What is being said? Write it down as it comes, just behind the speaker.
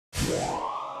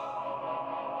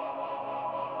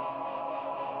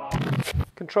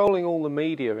Controlling all the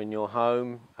media in your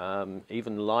home,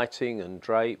 even lighting and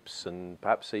drapes and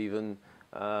perhaps even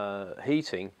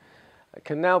heating,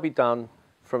 can now be done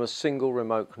from a single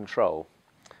remote control.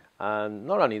 And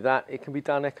not only that, it can be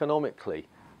done economically.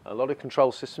 A lot of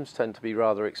control systems tend to be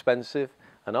rather expensive,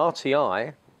 and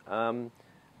RTI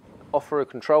offer a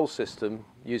control system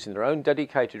using their own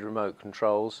dedicated remote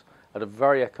controls at a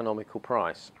very economical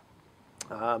price.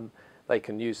 They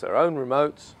can use their own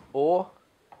remotes, or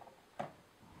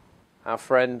our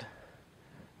friend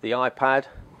the iPad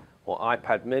or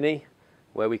iPad mini,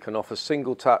 where we can offer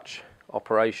single touch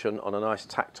operation on a nice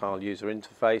tactile user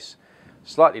interface,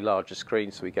 slightly larger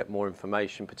screen so we get more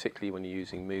information, particularly when you're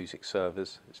using music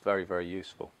servers. It's very, very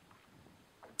useful.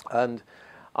 And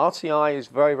RTI is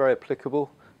very, very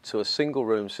applicable to a single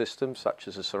room system such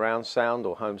as a surround sound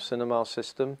or home cinema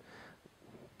system,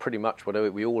 pretty much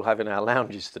whatever we all have in our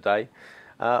lounges today,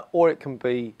 or it can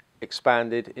be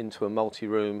expanded into a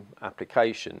multi-room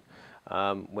application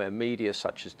where media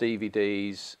such as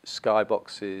DVDs,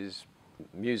 skyboxes,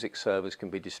 music servers can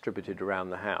be distributed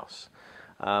around the house.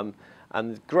 And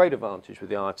the great advantage with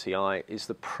the RTI is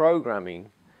the programming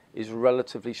is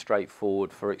relatively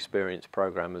straightforward for experienced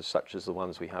programmers such as the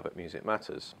ones we have at Music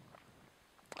Matters.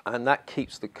 And that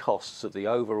keeps the costs of the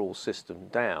overall system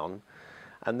down,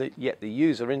 and yet the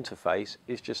user interface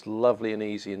is just lovely and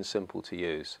easy and simple to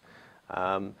use.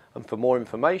 And for more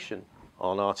information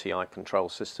on RTI control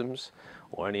systems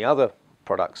or any other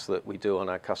products that we do on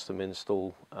our custom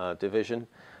install division,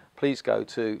 please go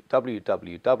to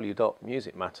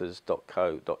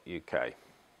www.musicmatters.co.uk.